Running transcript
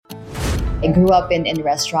I grew up in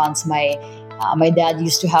restaurants. My dad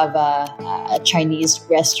used to have a Chinese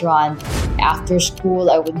restaurant. After school,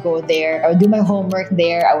 I would go there. I would do my homework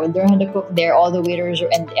there. I would learn how to cook there. All the waiters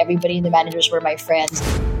and everybody in the managers were my friends.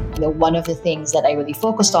 One of the things that I really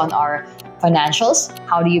focused on are financials.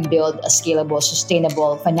 How do you build a scalable,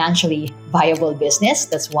 sustainable, financially viable business?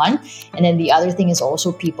 That's one. And then the other thing is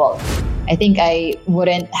also people. I think I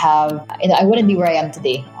wouldn't be where I am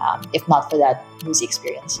today if not for that Boozy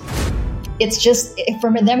experience. It's just,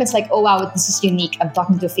 for them, it's like, oh, wow, this is unique. I'm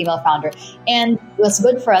talking to a female founder. And what's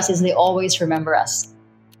good for us is they always remember us.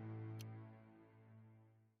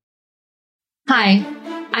 Hi,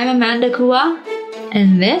 I'm Amanda Kua,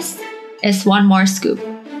 and this is One More Scoop.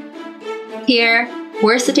 Here,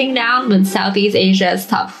 we're sitting down with Southeast Asia's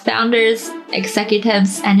top founders,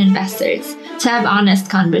 executives, and investors to have honest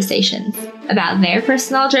conversations about their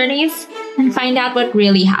personal journeys and find out what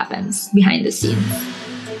really happens behind the scenes.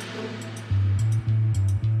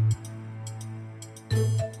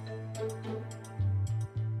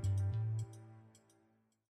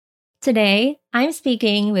 Today, I'm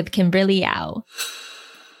speaking with Kimberly Yao.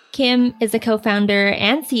 Kim is a co-founder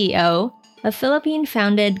and CEO of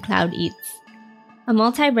Philippine-founded Cloud Eats, a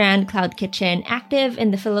multi-brand cloud kitchen active in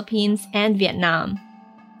the Philippines and Vietnam.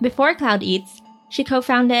 Before Cloud Eats, she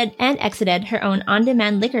co-founded and exited her own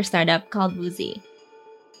on-demand liquor startup called Boozy.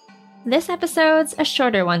 This episode's a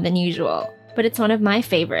shorter one than usual, but it's one of my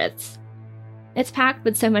favorites. It's packed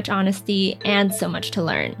with so much honesty and so much to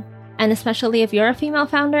learn. And especially if you're a female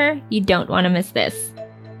founder, you don't want to miss this.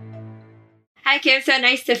 Hi, Kim. So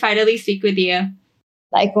nice to finally speak with you.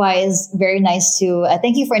 Likewise, very nice to...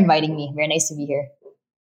 thank you for inviting me. Very nice to be here.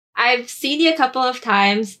 I've seen you a couple of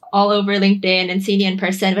times all over LinkedIn and seen you in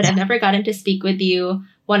person, but I've never gotten to speak with you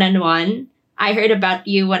one-on-one. I heard about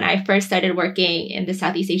you when I first started working in the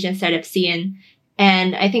Southeast Asian startup scene.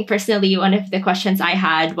 And I think personally, one of the questions I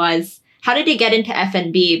had was, how did you get into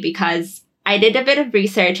F&B? Because I did a bit of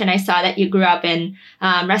research and I saw that you grew up in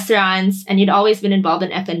restaurants and you'd always been involved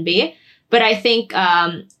in F&B. But I think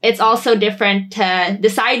it's also different to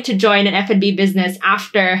decide to join an F&B business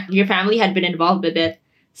after your family had been involved with it.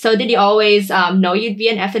 So did you always know you'd be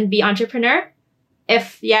an F&B entrepreneur?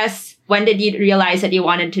 If yes, when did you realize that you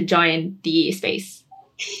wanted to join the space?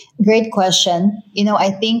 Great question. I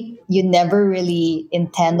think you never really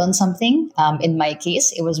intend on something. In my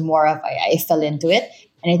case, it was more of I fell into it.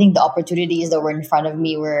 And I think the opportunities that were in front of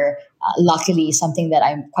me were luckily something that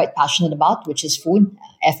I'm quite passionate about, which is food,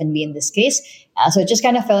 F&B in this case. So it just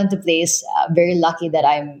kind of fell into place. Very lucky that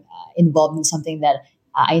I'm involved in something that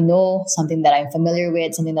I know, something that I'm familiar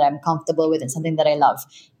with, something that I'm comfortable with, and something that I love.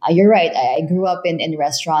 You're right. I grew up in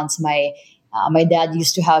restaurants. My dad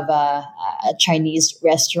used to have a Chinese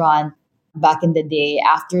restaurant. Back in the day,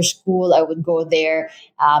 after school, I would go there.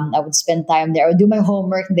 I would spend time there. I would do my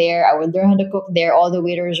homework there. I would learn how to cook there. All the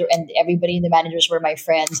waiters and everybody in the managers were my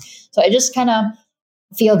friends. So I just kind of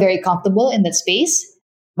feel very comfortable in that space.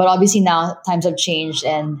 But obviously now times have changed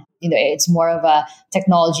and it's more of a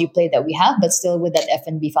technology play that we have, but still with that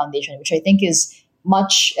F&B foundation, which I think is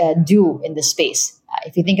much due in this space.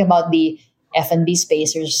 If you think about the F&B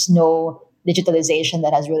space, there's no digitalization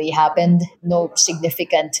that has really happened, no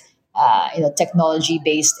significant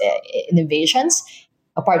technology-based innovations,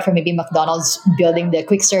 apart from maybe McDonald's building the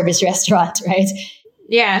quick service restaurant, right?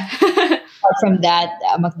 Yeah. Apart from that,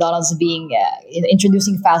 McDonald's being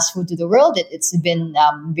introducing fast food to the world, it's been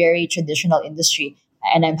very traditional industry,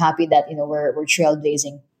 and I'm happy that we're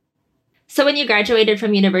trailblazing. So when you graduated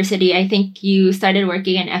from university, I think you started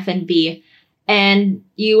working in F&B, and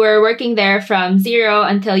you were working there from zero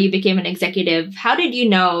until you became an executive. How did you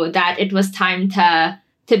know that it was time to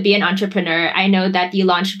be an entrepreneur? I know that you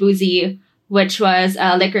launched Boozy, which was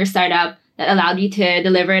a liquor startup that allowed you to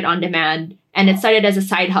deliver it on demand. And it started as a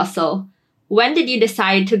side hustle. When did you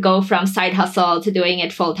decide to go from side hustle to doing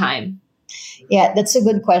it full time? Yeah, that's a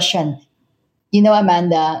good question.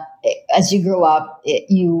 Amanda, as you grow up,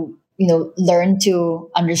 you learn to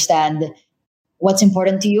understand what's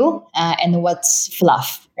important to you and what's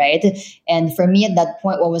fluff, right? And for me at that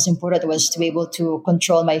point, what was important was to be able to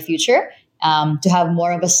control my future. To have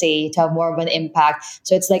more of a say, to have more of an impact.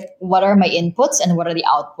 So it's like, what are my inputs and what are the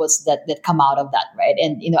outputs that come out of that, right?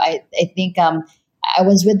 And, I think I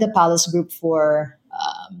was with the Palace Group for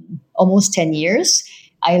almost 10 years.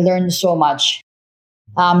 I learned so much.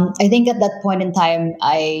 I think at that point in time,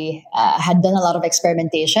 I had done a lot of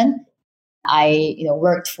experimentation. I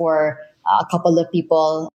worked for a couple of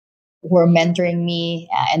people who were mentoring me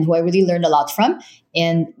and who I really learned a lot from.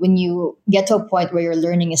 And when you get to a point where your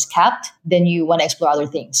learning is capped, then you want to explore other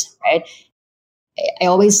things, right? I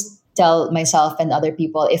always tell myself and other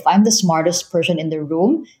people, if I'm the smartest person in the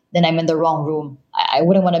room, then I'm in the wrong room. I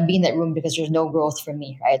wouldn't want to be in that room because there's no growth for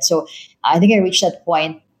me, right? So I think I reached that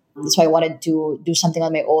point. That's why I wanted to do something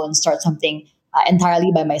on my own, start something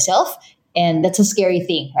entirely by myself. And that's a scary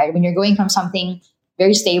thing, right? When you're going from something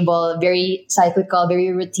very stable, very cyclical,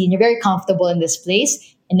 very routine, you're very comfortable in this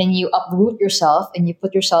place. And then you uproot yourself and you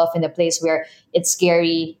put yourself in a place where it's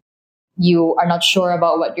scary, you are not sure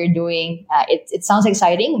about what you're doing. It sounds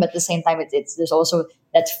exciting, but at the same time, it's there's also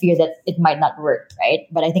that fear that it might not work, right?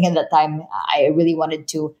 But I think at that time, I really wanted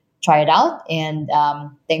to try it out, and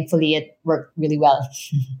thankfully, it worked really well.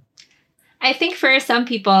 I think for some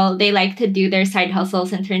people, they like to do their side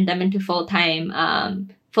hustles and turn them into full time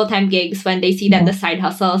gigs when they see that the side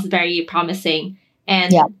hustle is very promising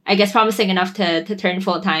and Yeah, I guess promising enough to turn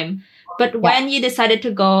full time. But yeah. when you decided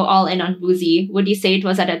to go all in on Boozy, would you say it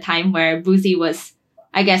was at a time where Boozy was,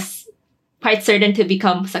 I guess, quite certain to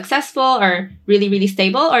become successful or really, really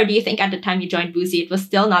stable? Or do you think at the time you joined Boozy, it was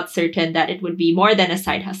still not certain that it would be more than a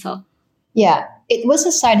side hustle? Yeah, it was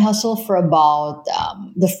a side hustle for about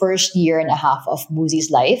the first year and a half of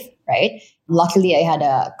Boozy's life, right? Luckily, I had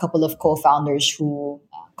a couple of co founders who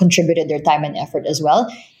contributed their time and effort as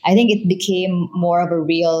well. I think it became more of a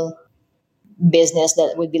real business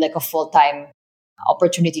that would be like a full time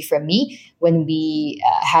opportunity for me when we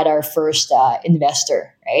had our first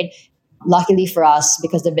investor, right? Luckily for us,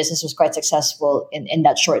 because the business was quite successful in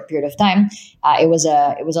that short period of time, it was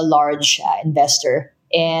a large investor,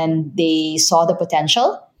 and they saw the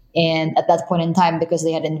potential. And at that point in time, because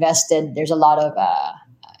they had invested, there's a lot of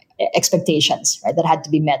expectations, right, that had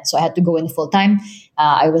to be met. So I had to go in full time.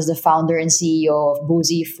 I was the founder and CEO of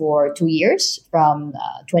Boozy for 2 years, from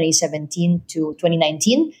 2017 to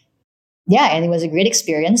 2019. Yeah, and it was a great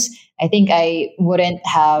experience. I think I wouldn't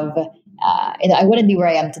be where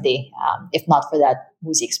I am today if not for that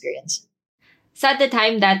Boozy experience. So at the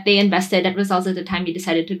time that they invested, that was also the time you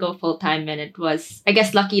decided to go full time. And it was, I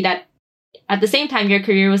guess, lucky that at the same time, your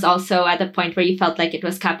career was also at the point where you felt like it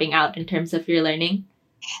was capping out in terms of your learning.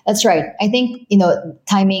 That's right. I think,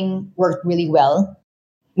 timing worked really well.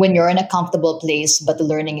 When you're in a comfortable place, but the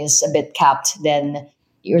learning is a bit capped, then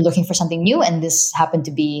you're looking for something new. And this happened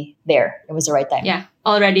to be there. It was the right time. Yeah,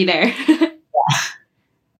 already there.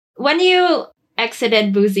 When you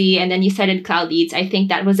exited Boozy and then you started Cloud Eats, I think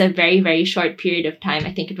that was a very, very short period of time.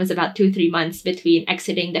 I think it was about 2-3 months between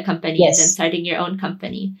exiting the company and then Yes. starting your own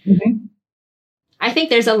company. Mhm. I think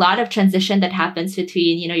there's a lot of transition that happens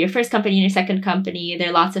between, your first company and your second company. There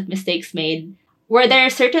are lots of mistakes made. Were there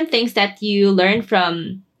certain things that you learned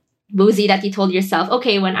from Boozy that you told yourself,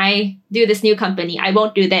 okay, when I do this new company, I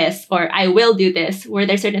won't do this or I will do this? Were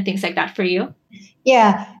there certain things like that for you?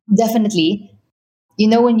 Yeah, definitely.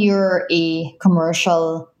 When you're a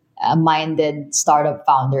commercial minded startup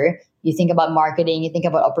founder, you think about marketing, you think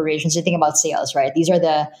about operations, you think about sales, right? These are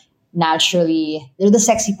they're the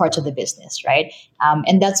sexy parts of the business, right?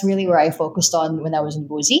 And that's really where I focused on when I was in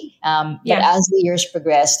Boozy. But Yeah. as the years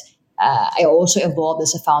progressed, I also evolved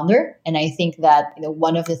as a founder. And I think that,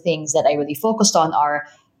 one of the things that I really focused on are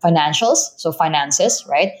financials, so finances,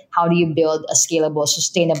 right? How do you build a scalable,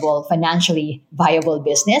 sustainable, financially viable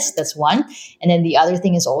business? That's one. And then the other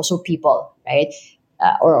thing is also people, right?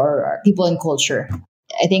 Or people and culture.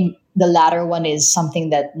 I think the latter one is something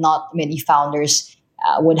that not many founders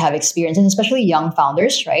would have experienced, and especially young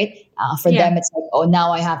founders, right? For Yeah. them, it's like, oh,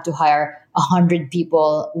 now I have to hire 100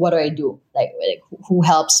 people. What do I do? Like who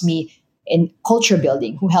helps me in culture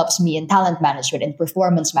building, who helps me in talent management and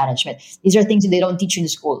performance management. These are things that they don't teach you in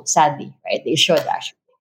school, sadly, right? They should actually.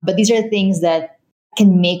 But these are things that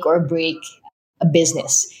can make or break a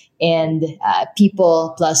business. And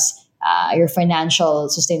people plus your financial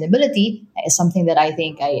sustainability is something that I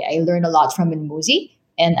think I learned a lot from in Muzi,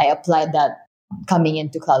 and I applied that coming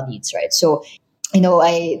into Cloud Eats, right? So,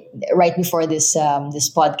 I right before this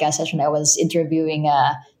podcast session, I was interviewing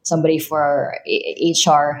somebody for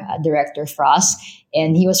HR director for us,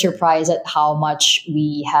 and he was surprised at how much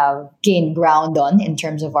we have gained ground on in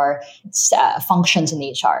terms of our functions in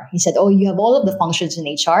HR. He said, "Oh, you have all of the functions in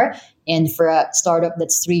HR, and for a startup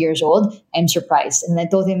that's 3 years old, I'm surprised." And I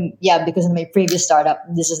told him, "Yeah, because in my previous startup,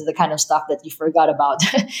 this is the kind of stuff that you forgot about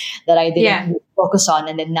that I Yeah. didn't focus on,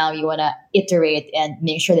 and then now you want to iterate and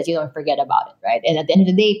make sure that you don't forget about it, right?" And at the end of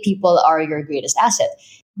the day, people are your greatest asset.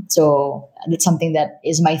 So that's something that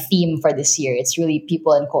is my theme for this year. It's really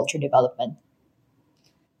people and culture development.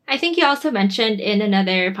 I think you also mentioned in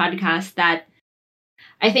another podcast that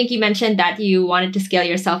I think you mentioned that you wanted to scale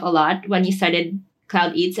yourself a lot when you started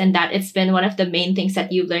Cloud Eats and that it's been one of the main things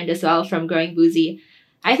that you've learned as well from growing Boozy.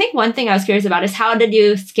 I think one thing I was curious about is how did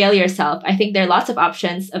you scale yourself? I think there are lots of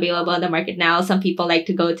options available in the market now. Some people like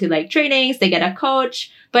to go to like trainings, they get a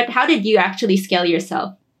coach, but how did you actually scale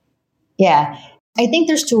yourself? Yeah, I think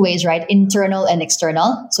there's two ways, right? Internal and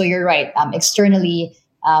external. So you're right. Externally,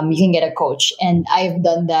 you can get a coach, and I've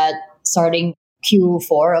done that starting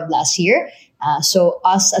Q4 of last year. So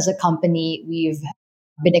us as a company, we've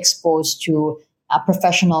been exposed to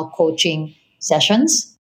professional coaching sessions.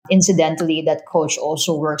 Incidentally, that coach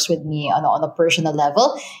also works with me on a personal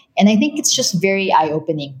level, and I think it's just very eye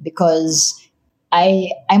opening because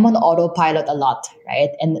I'm on autopilot a lot, right?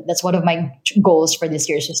 And that's one of my goals for this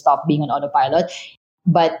year is to stop being on autopilot.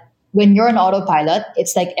 But when you're on autopilot,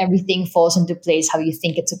 it's like everything falls into place how you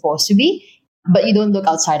think it's supposed to be, but you don't look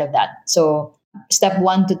outside of that. So step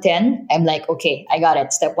 1 to 10, I'm like, okay, I got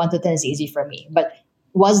it. Step 1 to 10 is easy for me. But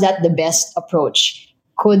was that the best approach?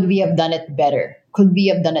 Could we have done it better? Could we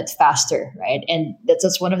have done it faster? Right. And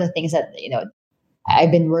that's one of the things that,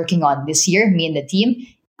 I've been working on this year, me and the team.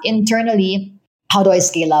 Internally, how do I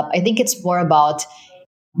scale up? I think it's more about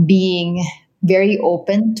being very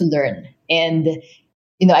open to learn. And,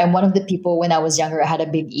 I'm one of the people when I was younger, I had a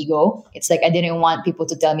big ego. It's like I didn't want people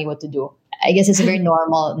to tell me what to do. I guess it's a very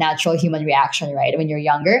normal, natural human reaction, right? When you're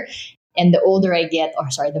younger. And the older I get,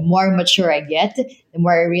 or sorry, the more mature I get, the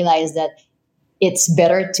more I realize that it's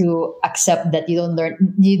better to accept that you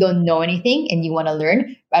don't know anything and you want to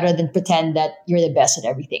learn rather than pretend that you're the best at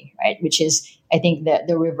everything, right? Which is, I think,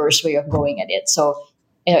 the reverse way of going at it. So,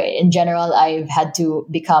 in general, I've had to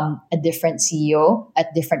become a different CEO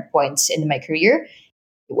at different points in my career.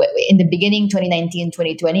 In the beginning, 2019,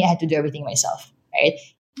 2020, I had to do everything myself, right?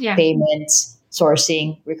 Yeah. Payments,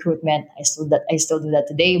 sourcing, recruitment. I still do that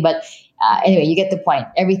today. But anyway, you get the point.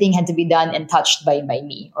 Everything had to be done and touched by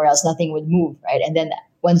me, or else nothing would move, right? And then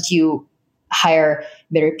once you hire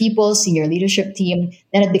better people, senior leadership team,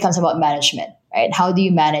 then it becomes about management, right? How do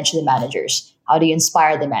you manage the managers? How do you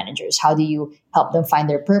inspire the managers? How do you help them find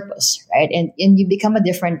their purpose, right? And you become a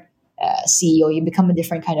different CEO, you become a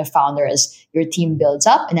different kind of founder as your team builds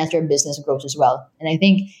up and as your business grows as well. And I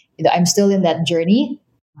think I'm still in that journey.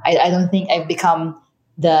 I don't think I've become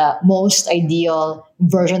the most ideal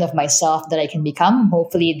version of myself that I can become.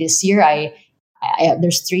 Hopefully this year,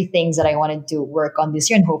 there's 3 things that I wanted to work on this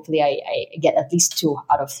year, and hopefully I get at least 2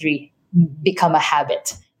 out of 3 become a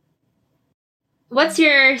habit. What's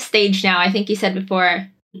your stage now? I think you said before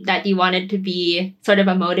that you wanted to be sort of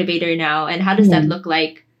a motivator now. And how does that look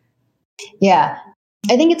like? Yeah,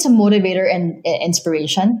 I think it's a motivator and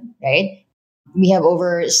inspiration, right? We have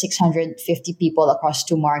over 650 people across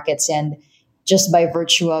 2 markets, and just by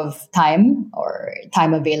virtue of time or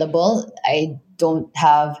time available, I don't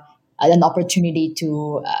have an opportunity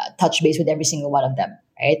to touch base with every single one of them,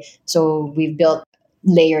 right? So we've built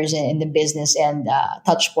layers in the business and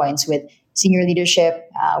touch points with senior leadership,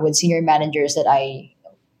 with senior managers that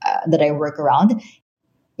I work around.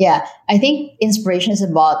 Yeah, I think inspiration is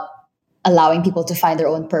about allowing people to find their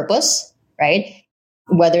own purpose, right?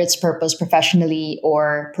 Whether it's purpose professionally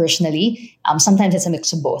or personally. Sometimes it's a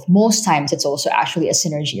mix of both. Most times it's also actually a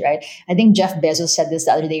synergy, right? I think Jeff Bezos said this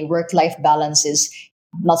the other day, work-life balance is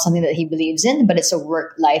not something that he believes in, but it's a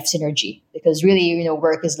work-life synergy because really,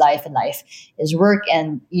 work is life and life is work.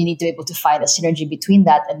 And you need to be able to find a synergy between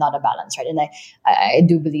that and not a balance, right? And I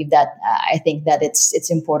do believe that. I think that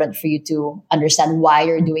it's important for you to understand why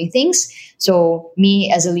you're doing things. So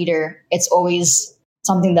me as a leader, it's always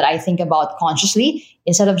something that I think about consciously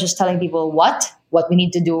instead of just telling people what we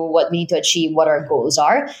need to do, what we need to achieve, what our goals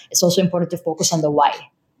are. It's also important to focus on the why,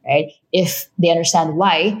 right? If they understand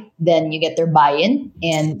why, then you get their buy-in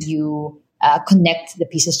and you connect the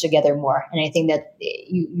pieces together more. And I think that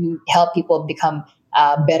you help people become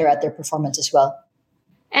better at their performance as well.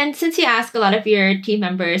 And since you ask a lot of your team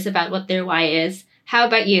members about what their why is, how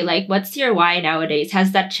about you? Like, what's your why nowadays?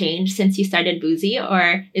 Has that changed since you started Boozy,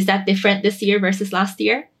 or is that different this year versus last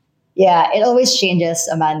year? Yeah, it always changes,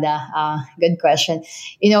 Amanda. Good question.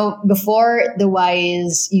 Before the why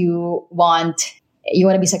is you want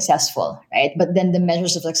to be successful, right? But then the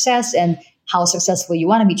measures of success and how successful you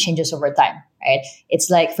want to be changes over time, right? It's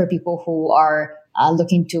like for people who are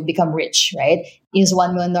looking to become rich, right? Is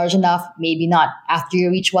 $1 million enough? Maybe not. After you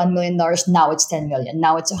reach $1 million, now it's 10 million.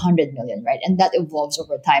 Now it's 100 million, right? And that evolves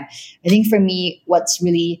over time. I think for me, what's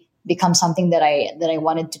really become something that I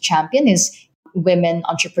wanted to champion is women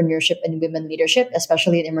entrepreneurship and women leadership,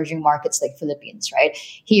 especially in emerging markets like Philippines, right?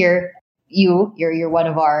 Here, you're one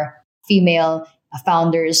of our female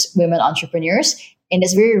founders, women entrepreneurs, and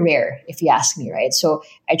it's very rare if you ask me, right? So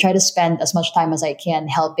I try to spend as much time as I can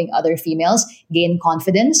helping other females gain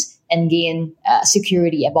confidence and gain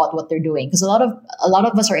security about what they're doing. Because a lot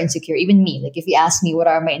of us are insecure, even me. Like if you ask me what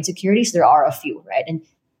are my insecurities, there are a few, right? And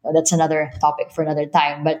that's another topic for another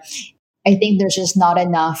time. But I think there's just not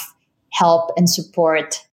enough help and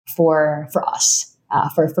support for us,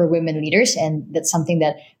 for women leaders, and that's something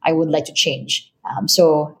that I would like to change.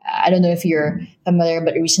 So I don't know if you're familiar,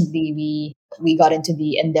 but recently we got into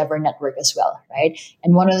the Endeavor network as well, right?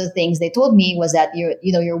 And one of the things they told me was that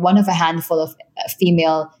you're one of a handful of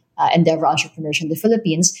female Endeavor entrepreneurs in the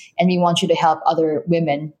Philippines, and we want you to help other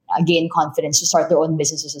women gain confidence to start their own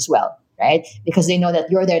businesses as well, right? Because they know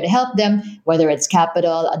that you're there to help them, whether it's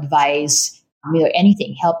capital, advice,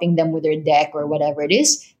 anything, helping them with their deck or whatever it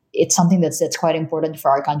is. It's something that's quite important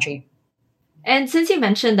for our country. And since you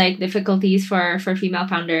mentioned like difficulties for female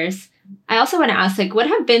founders, I also want to ask like what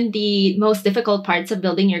have been the most difficult parts of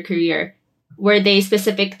building your career? Were they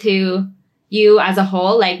specific to you as a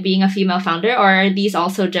whole, like being a female founder, or are these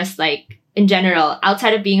also just like in general,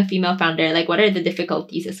 outside of being a female founder, like what are the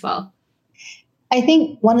difficulties as well? I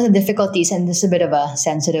think one of the difficulties, and this is a bit of a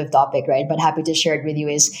sensitive topic, right? But happy to share it with you,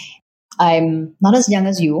 is I'm not as young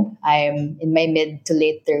as you. I'm in my mid to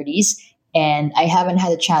late 30s, and I haven't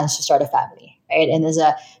had a chance to start a family, right? And as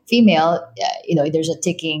a female, there's a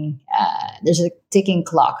ticking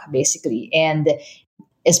clock basically, and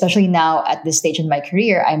especially now at this stage in my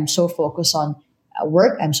career, I'm so focused on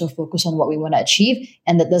work. I'm so focused on what we want to achieve,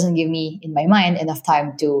 and that doesn't give me, in my mind, enough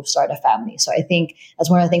time to start a family. So I think that's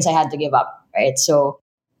one of the things I had to give up, right? So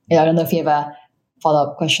I don't know if you have a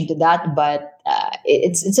follow up question to that, but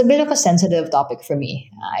it's a bit of a sensitive topic for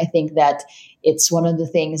me. I think that it's one of the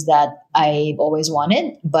things that I've always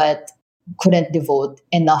wanted, but couldn't devote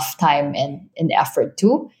enough time and effort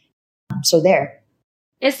to. So there.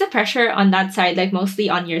 Is the pressure on that side like mostly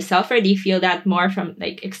on yourself, or do you feel that more from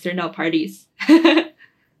like external parties? So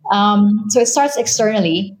it starts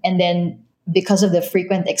externally, and then because of the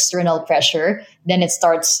frequent external pressure, then it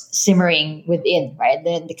starts simmering within, right?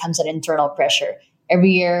 Then it becomes an internal pressure.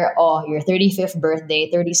 Every year, oh, your 35th birthday,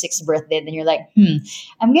 36th birthday, then you're like,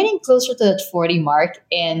 I'm getting closer to that 40 mark,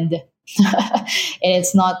 and and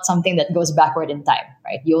it's not something that goes backward in time,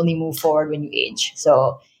 right? You only move forward when you age.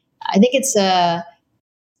 So I think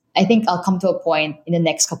I think I'll come to a point in the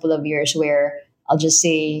next couple of years where I'll just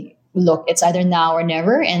say, look, it's either now or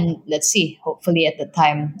never. And let's see, hopefully at the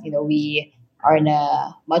time, we are in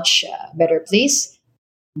a much better place,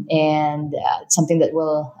 and it's something that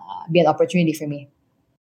will be an opportunity for me.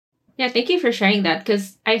 Yeah, thank you for sharing that.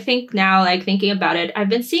 Because I think now, like thinking about it, I've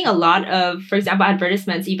been seeing a lot of, for example,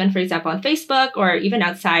 advertisements, even for example on Facebook or even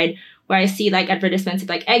outside, where I see like advertisements of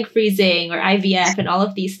like egg freezing or IVF and all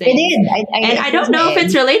of these I things. did. And I don't know if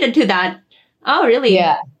it's related to that. Oh, really?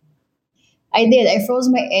 Yeah, I did. I froze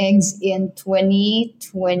my eggs in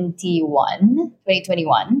 2021.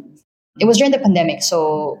 It was during the pandemic.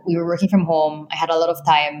 So we were working from home. I had a lot of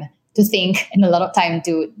time to think and a lot of time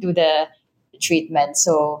to do the treatment.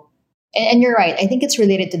 So, and you're right. I think it's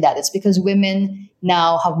related to that. It's because women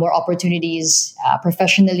now have more opportunities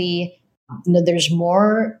professionally. There's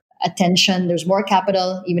more attention, there's more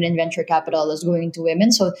capital, even in venture capital, is going to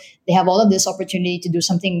women. So they have all of this opportunity to do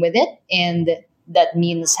something with it. And that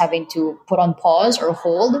means having to put on pause or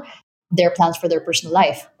hold their plans for their personal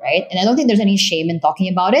life, right? And I don't think there's any shame in talking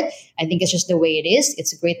about it. I think it's just the way it is.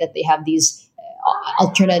 It's great that they have these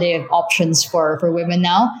alternative options for women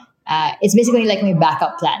now. It's basically like my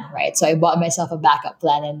backup plan, right? So I bought myself a backup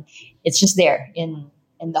plan, and it's just there in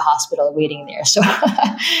the hospital waiting there. So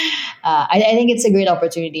I think it's a great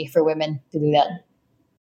opportunity for women to do that.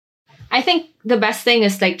 I think the best thing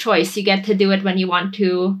is like choice. You get to do it when you want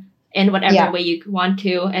to, in whatever way you want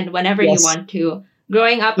to, and whenever you want to.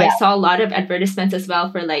 Growing up, I saw a lot of advertisements as well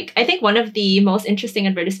for like, I think one of the most interesting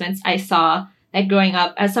advertisements I saw like growing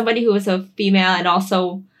up as somebody who was a female and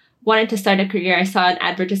also wanted to start a career. I saw an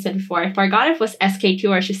advertisement before. I forgot if it was SK2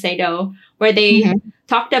 or Shiseido, where they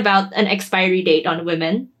talked about an expiry date on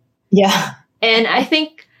women. Yeah. And I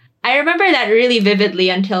think I remember that really vividly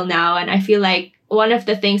until now. And I feel like one of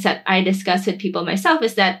the things that I discuss with people myself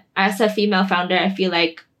is that as a female founder, I feel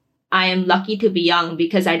like I am lucky to be young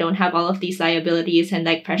because I don't have all of these liabilities and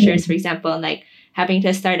like pressures, for example, and like having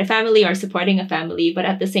to start a family or supporting a family. But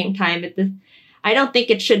at the same time, I don't think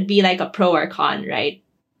it should be like a pro or con, right?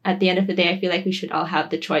 At the end of the day, I feel like we should all have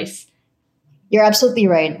the choice. You're absolutely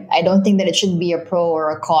right. I don't think that it should be a pro or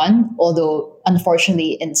a con, although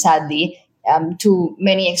unfortunately and sadly, to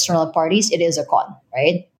many external parties, it is a con,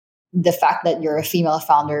 right? The fact that you're a female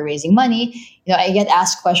founder raising money, I get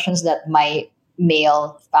asked questions that my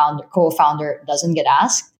male co-founder doesn't get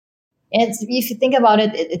asked. And if you think about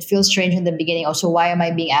it, it feels strange in the beginning. Also, why am I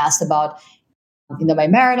being asked about my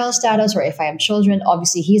marital status or if I have children.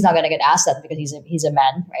 Obviously, he's not going to get asked that because he's a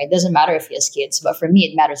man, right? It doesn't matter if he has kids, but for me,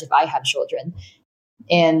 it matters if I have children.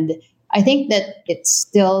 And I think that it's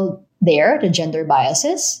still there, the gender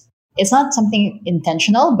biases. It's not something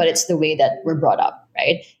intentional, but it's the way that we're brought up,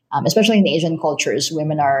 right? Especially in Asian cultures,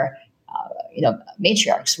 women are,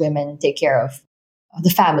 matriarchs. Women take care of the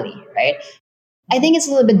family, right? I think it's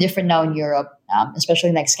a little bit different now in Europe, especially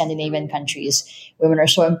in like Scandinavian countries. Women are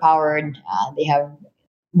so empowered. They have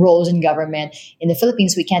roles in government. In the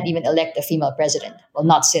Philippines, we can't even elect a female president. Well,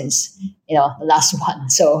 not since the last one.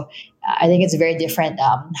 So I think it's very different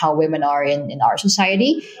how women are in our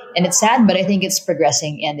society, and it's sad, but I think it's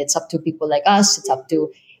progressing, and it's up to people like us. It's up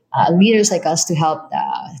to leaders like us to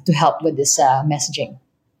help with this messaging.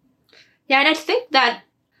 Yeah, and I think that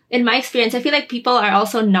in my experience, I feel like people are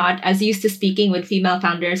also not as used to speaking with female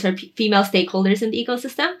founders or female stakeholders in the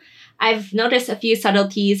ecosystem. I've noticed a few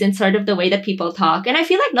subtleties in sort of the way that people talk. And I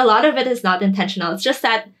feel like a lot of it is not intentional. It's just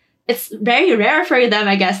that it's very rare for them,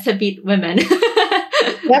 I guess, to beat women. Yep,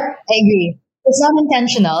 I agree. It's not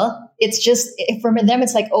intentional. It's just for them,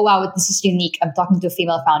 it's like, oh wow, this is unique. I'm talking to a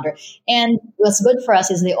female founder, and what's good for us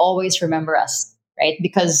is they always remember us, right?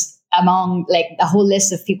 Because among like a whole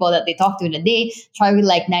list of people that they talk to in a day, probably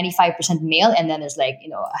like 95% male, and then there's like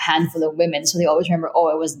a handful of women. So they always remember, oh,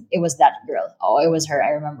 it was that girl. Oh, it was her.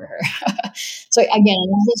 I remember her. So again,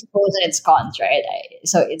 it's pros and its cons, right?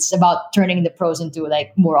 So it's about turning the pros into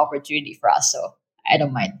like more opportunity for us. So I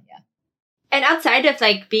don't mind. Yeah. And outside of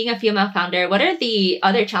like being a female founder, what are the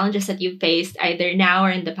other challenges that you've faced either now or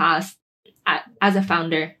in the past as a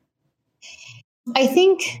founder? I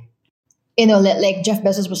think, like Jeff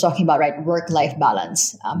Bezos was talking about, right? Work-life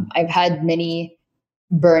balance. I've had many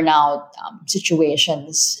burnout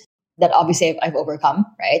situations that obviously I've overcome,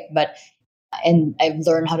 right? And I've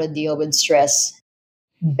learned how to deal with stress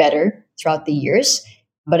better throughout the years.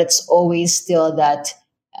 But it's always still that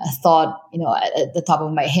thought, at the top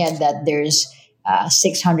of my head that there's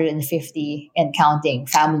 650 and counting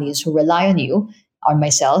families who rely on you, on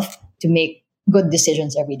myself, to make good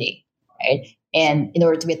decisions every day, right? And in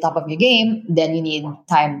order to be at top of your game, then you need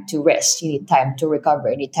time to rest. You need time to recover.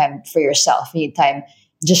 You need time for yourself. You need time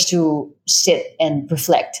just to sit and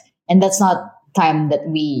reflect. And that's not time that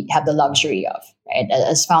we have the luxury of, right?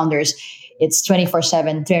 As founders, it's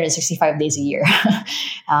 24/7, 365 days a year.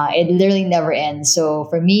 It literally never ends. So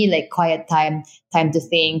for me, like quiet time to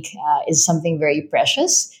think is something very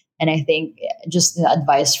precious. And I think just the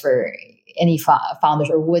advice for any founders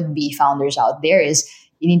or would be founders out there is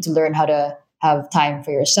you need to learn how to have time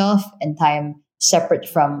for yourself and time separate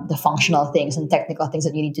from the functional things and technical things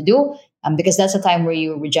that you need to do, because that's a time where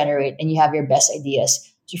you regenerate and you have your best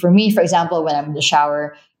ideas. So for me, for example, when I'm in the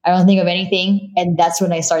shower, I don't think of anything. And that's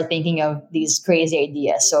when I start thinking of these crazy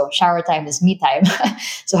ideas. So shower time is me time.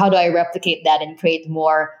 So how do I replicate that and create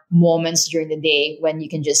more moments during the day when you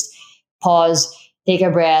can just pause, take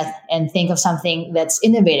a breath, and think of something that's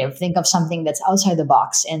innovative, think of something that's outside the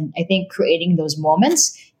box. And I think creating those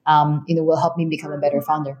moments, will help me become a better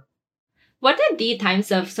founder. What did the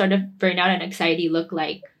times of sort of burnout and anxiety look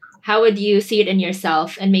like? How would you see it in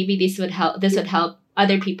yourself? And maybe this would help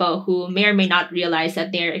other people who may or may not realize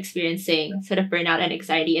that they're experiencing sort of burnout and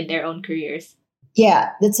anxiety in their own careers. Yeah,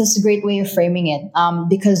 that's just a great way of framing it.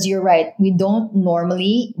 Because you're right, we don't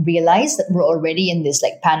normally realize that we're already in this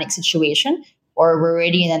like panic situation or we're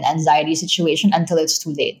already in an anxiety situation until it's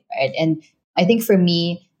too late, right? And I think for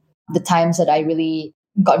me, the times that I really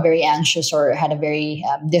got very anxious or had a very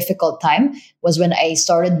difficult time was when I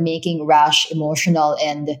started making rash, emotional,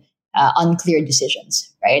 and unclear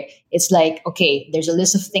decisions, right? It's like, okay, there's a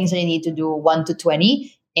list of things that I need to do 1 to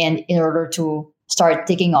 20. And in order to start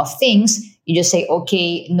ticking off things, you just say,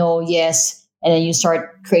 okay, no, yes. And then you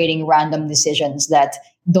start creating random decisions that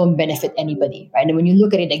don't benefit anybody, right? And when you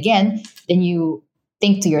look at it again, then you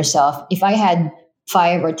think to yourself, if I had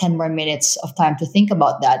 5 or 10 more minutes of time to think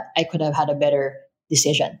about that, I could have had a better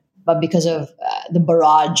decision. But because of the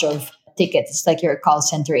barrage of tickets, it's like you're a call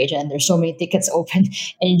center agent and there's so many tickets open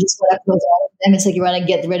and you just want to close all of them. It's like you want to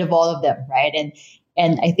get rid of all of them, right?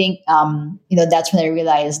 And I think that's when I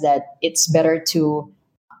realized that it's better to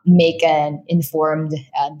make an informed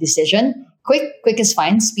decision. Quick is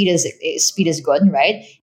fine. Speed is good, right?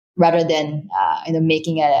 Rather than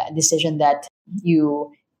making a decision that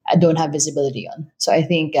you don't have visibility on. So I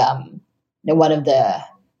think one of the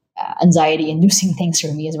anxiety inducing things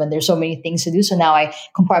for me is when there's so many things to do. So now I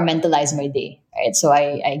compartmentalize my day, right? So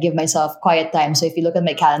I give myself quiet time. So if you look at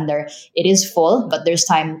my calendar, it is full, but there's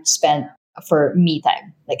time spent for me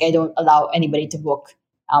time. Like I don't allow anybody to book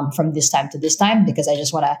from this time to this time because I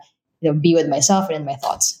just want to be with myself and in my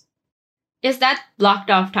thoughts. Is that blocked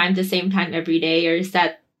off time the same time every day, or is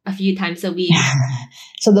that a few times a week?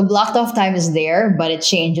 So the blocked off time is there, but it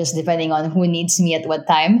changes depending on who needs me at what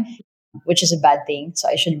time, which is a bad thing. So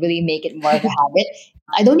I should really make it more of a habit.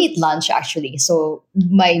 I don't eat lunch actually. So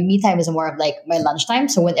my me time is more of like my lunchtime.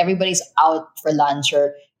 So when everybody's out for lunch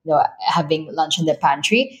or having lunch in the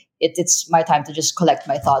pantry, it's my time to just collect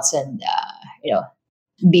my thoughts and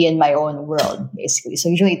be in my own world basically. So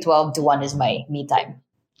usually 12 to 1 is my me time.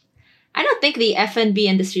 I don't think the F&B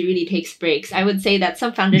industry really takes breaks. I would say that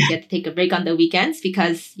some founders get to take a break on the weekends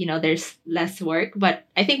because, there's less work, but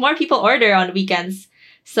I think more people order on weekends.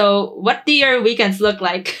 So what do your weekends look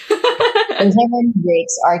like? There's never any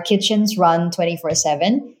breaks. Our kitchens run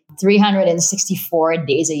 24/7, 364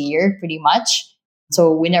 days a year, pretty much.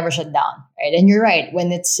 So we never shut down, right? And you're right.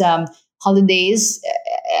 When it's holidays,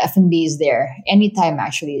 F&B is there anytime.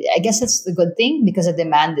 Actually, I guess that's the good thing because the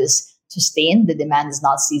demand is sustained. The demand is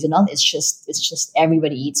not seasonal. It's just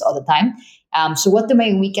everybody eats all the time. So what do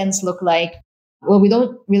my weekends look like? Well, we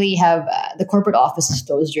don't really have the corporate office is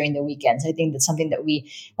closed during the weekends. I think that's something that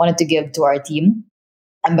we wanted to give to our team.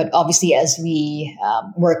 But obviously, as we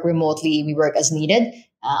work remotely, we work as needed.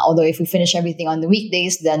 Although if we finish everything on the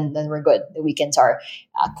weekdays, then we're good. The weekends are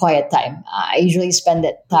quiet time. I usually spend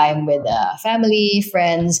that time with family,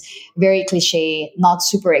 friends. Very cliche, not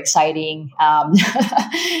super exciting.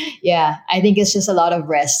 Yeah, I think it's just a lot of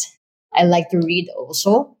rest. I like to read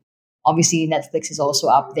also. Obviously, Netflix is also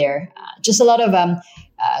up there. Just a lot of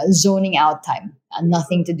zoning out time.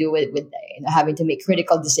 Nothing to do with having to make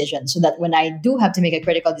critical decisions. So that when I do have to make a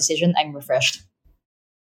critical decision, I'm refreshed.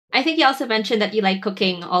 I think you also mentioned that you like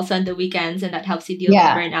cooking also on the weekends and that helps you deal with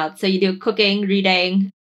Yeah, burnout. So you do cooking,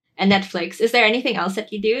 reading, and Netflix. Is there anything else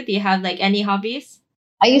that you do? Do you have like any hobbies?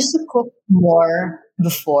 I used to cook more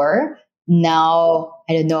before. Now,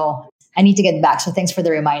 I don't know. I need to get back. So thanks for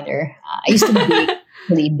the reminder. I used to bake.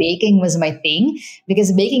 Really, baking was my thing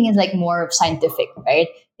because baking is like more of scientific, right?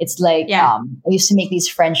 It's like Yeah. I used to make these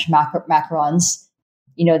French macarons,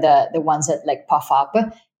 the ones that like puff up.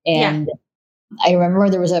 Yeah. And I remember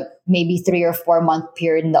there was a maybe 3 or 4 month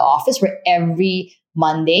period in the office where every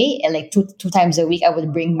Monday and like two times a week I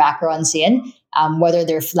would bring macarons in, whether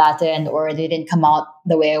they're flattened or they didn't come out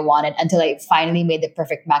the way I wanted until I finally made the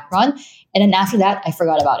perfect macaron. And then after that, I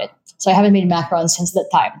forgot about it. So I haven't made macarons since that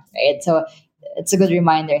time, right? So it's a good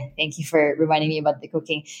reminder. Thank you for reminding me about the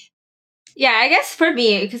cooking. Yeah, I guess for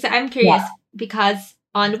me, because I'm Yeah, curious, because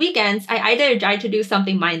on weekends, I either try to do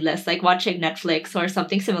something mindless, like watching Netflix or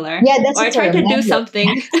something similar, yeah, that's or the I try term. to do Mindless.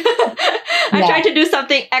 something. I Yeah, try to do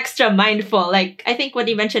something extra mindful. Like, I think when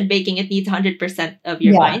you mentioned baking, it needs 100% of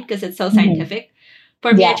your yeah, mind because it's so mhm, scientific.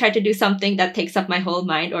 For me, I yeah. try to do something that takes up my whole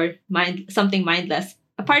mind or something mindless.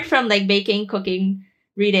 Apart from like baking, cooking,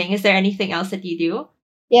 reading, is there anything else that you do?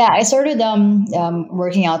 Yeah, I started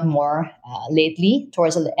working out more lately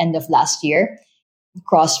towards the end of last year.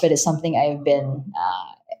 CrossFit is something I've been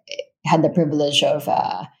had the privilege of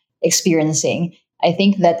experiencing. I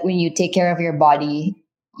think that when you take care of your body,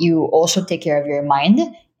 you also take care of your mind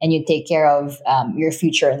and you take care of your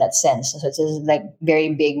future in that sense. So it's just like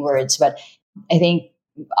very big words, but I think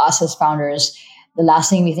us as founders, the last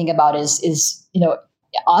thing we think about is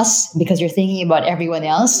us because you're thinking about everyone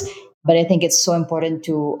else. But I think it's so important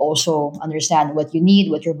to also understand what you need,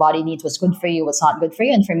 what your body needs, what's good for you, what's not good for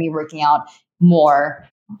you. And for me, working out more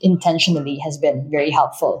intentionally has been very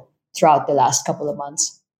helpful throughout the last couple of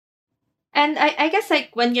months. And I guess like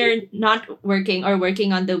when you're not working or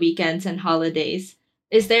working on the weekends and holidays,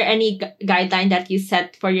 is there any guideline that you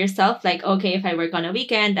set for yourself? Like, okay, if I work on a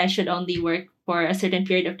weekend, I should only work for a certain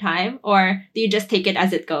period of time, or do you just take it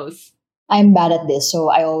as it goes? I'm bad at this, so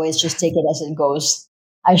I always just take it as it goes.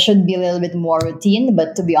 I should be a little bit more routine,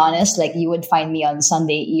 but to be honest, like you would find me on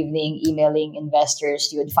Sunday evening emailing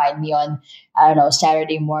investors. You would find me on, I don't know,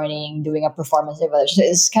 Saturday morning doing a performance evaluation.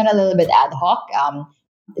 It's kind of a little bit ad hoc.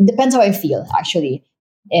 It depends how I feel, actually.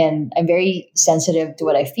 And I'm very sensitive to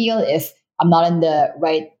what I feel. If I'm not in the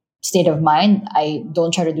right state of mind, I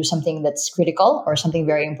don't try to do something that's critical or something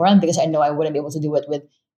very important because I know I wouldn't be able to do it with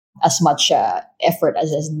as much effort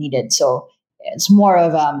as needed. So it's more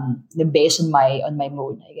of the based on my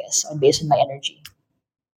mood, I guess, on based on my energy.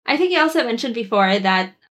 I think you also mentioned before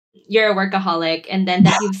that you're a workaholic and then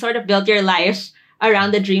that you've sort of built your life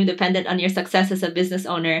around the dream dependent on your success as a business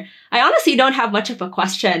owner. I honestly don't have much of a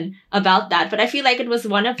question about that, but I feel like it was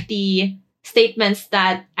one of the statements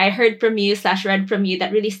that I heard from you slash read from you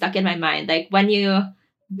that really stuck in my mind. Like when you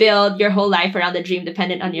build your whole life around the dream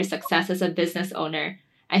dependent on your success as a business owner,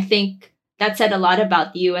 I think that said a lot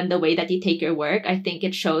about you and the way that you take your work. I think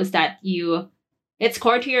it shows that you it's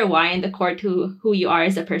core to your why and the core to who you are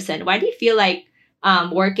as a person. Why do you feel like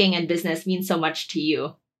working and business means so much to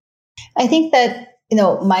you? I think that,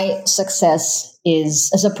 my success is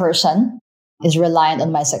as a person is reliant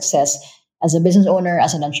on my success as a business owner,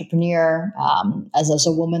 as an entrepreneur, as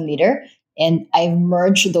a woman leader. And I've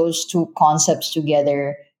merged those two concepts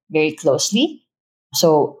together very closely.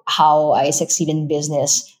 So how I succeed in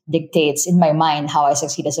business dictates in my mind how I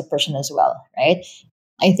succeed as a person as well, right?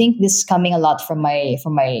 I think this is coming a lot from my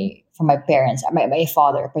parents, my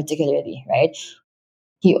father particularly, right?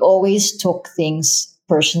 He always took things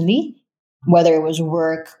personally, whether it was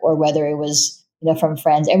work or whether it was from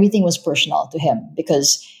friends. Everything was personal to him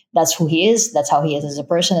because that's who he is. That's how he is as a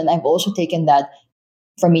person. And I've also taken that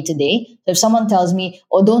from me today. So if someone tells me,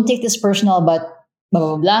 "Oh, don't take this personal," but blah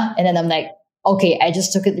blah blah, and then I'm like, "Okay, I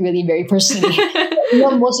just took it really very personally."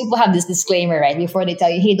 Most people have this disclaimer right before they tell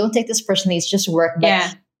you, "Hey, don't take this personally. It's just work." But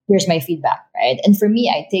Yeah. here's my feedback, right? And for me,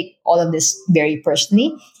 I take all of this very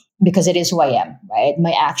personally because it is who I am, right?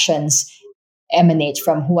 My actions emanate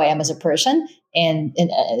from who I am as a person, and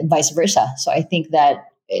vice versa. So I think that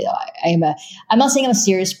I'm not saying I'm a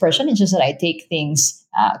serious person. It's just that I take things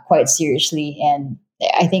quite seriously, and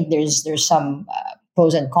I think there's some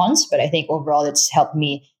pros and cons, but I think overall it's helped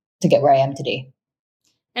me to get where I am today.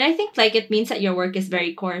 And I think like it means that your work is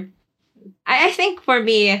very core. I think for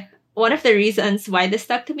me, one of the reasons why this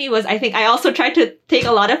stuck to me was I think I also tried to take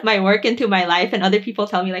a lot of my work into my life, and other people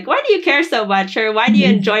tell me like, why do you care so much? Or why do you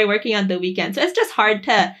Mhm. enjoy working on the weekend? So it's just hard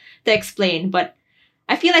to explain. But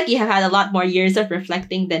I feel like you have had a lot more years of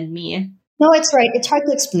reflecting than me. No, it's right. It's hard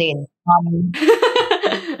to explain.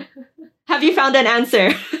 Have you found an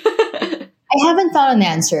answer? I haven't found an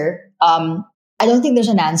answer. I don't think there's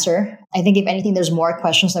an answer. I think if anything, there's more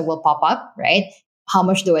questions that will pop up, right? How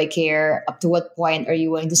much do I care? Up to what point are you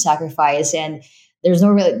willing to sacrifice? And there's no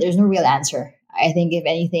real answer. I think if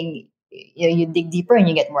anything, you dig deeper and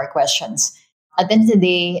you get more questions. At the end of the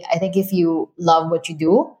day, I think if you love what you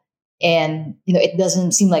do, and it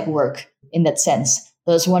doesn't seem like work in that sense.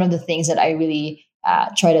 That's one of the things that I really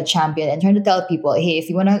try to champion and try to tell people, hey, if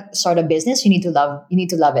you want to start a business, you need to love it. You need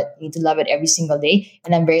to love it every single day.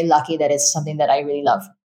 And I'm very lucky that it's something that I really love.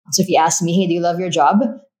 So if you ask me, hey, do you love your job?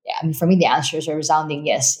 Yeah, I mean, for me, the answer is a resounding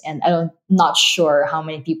yes. And not sure how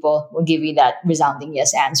many people will give you that resounding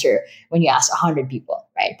yes answer when you ask 100 people,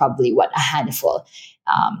 right? Probably a handful.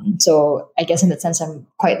 So I guess in that sense, I'm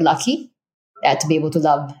quite lucky to be able to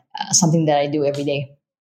love something that I do every day.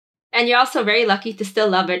 And you're also very lucky to still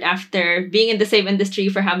love it after being in the same industry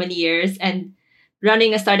for how many years and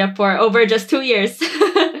running a startup for over just 2 years.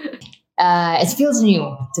 It feels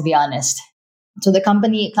new, to be honest. So the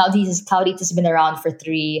company Cloud Eat has been around for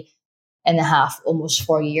 3.5, almost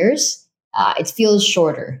 4 years. It feels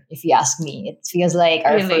shorter, if you ask me. It feels like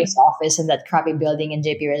our first Really. office in that crappy building in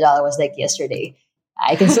JP Rizal was like yesterday.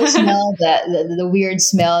 I can still smell the weird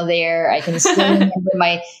smell there. I can still remember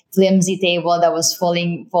my flimsy table that was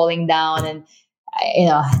falling down, and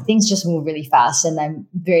things just move really fast, and I'm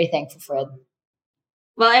very thankful for it.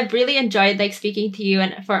 Well, I've really enjoyed like speaking to you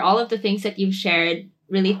and for all of the things that you've shared.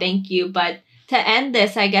 Really, thank you. But to end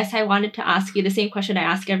this, I guess I wanted to ask you the same question I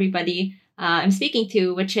ask everybody I'm speaking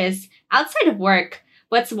to, which is outside of work,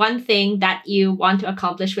 what's one thing that you want to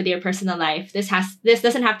accomplish with your personal life? This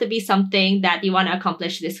doesn't have to be something that you want to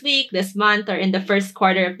accomplish this week, this month, or in the first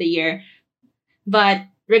quarter of the year. But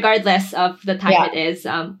regardless of the time Yeah. it is,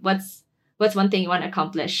 what's one thing you want to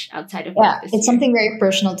accomplish outside of Yeah, work this it's year? something very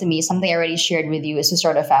personal to me. Something I already shared with you is to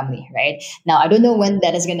start a family, right? Now, I don't know when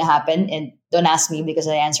that is going to happen, and don't ask me because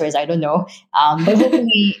the answer is I don't know. But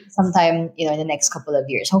hopefully, sometime in the next couple of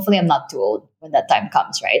years. Hopefully, I'm not too old when that time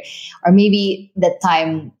comes, right? Or maybe that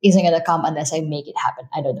time isn't going to come unless I make it happen.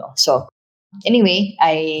 I don't know. So anyway,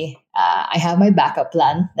 I have my backup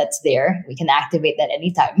plan that's there. We can activate that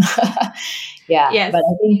anytime. Yeah, Yes. but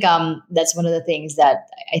I think that's one of the things that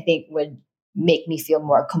I think would make me feel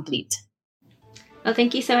more complete. Well,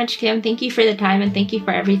 thank you so much, Kim. Thank you for the time and thank you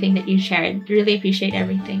for everything that you shared. Really appreciate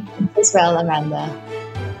everything. As well, Amanda.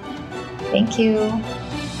 Thank you.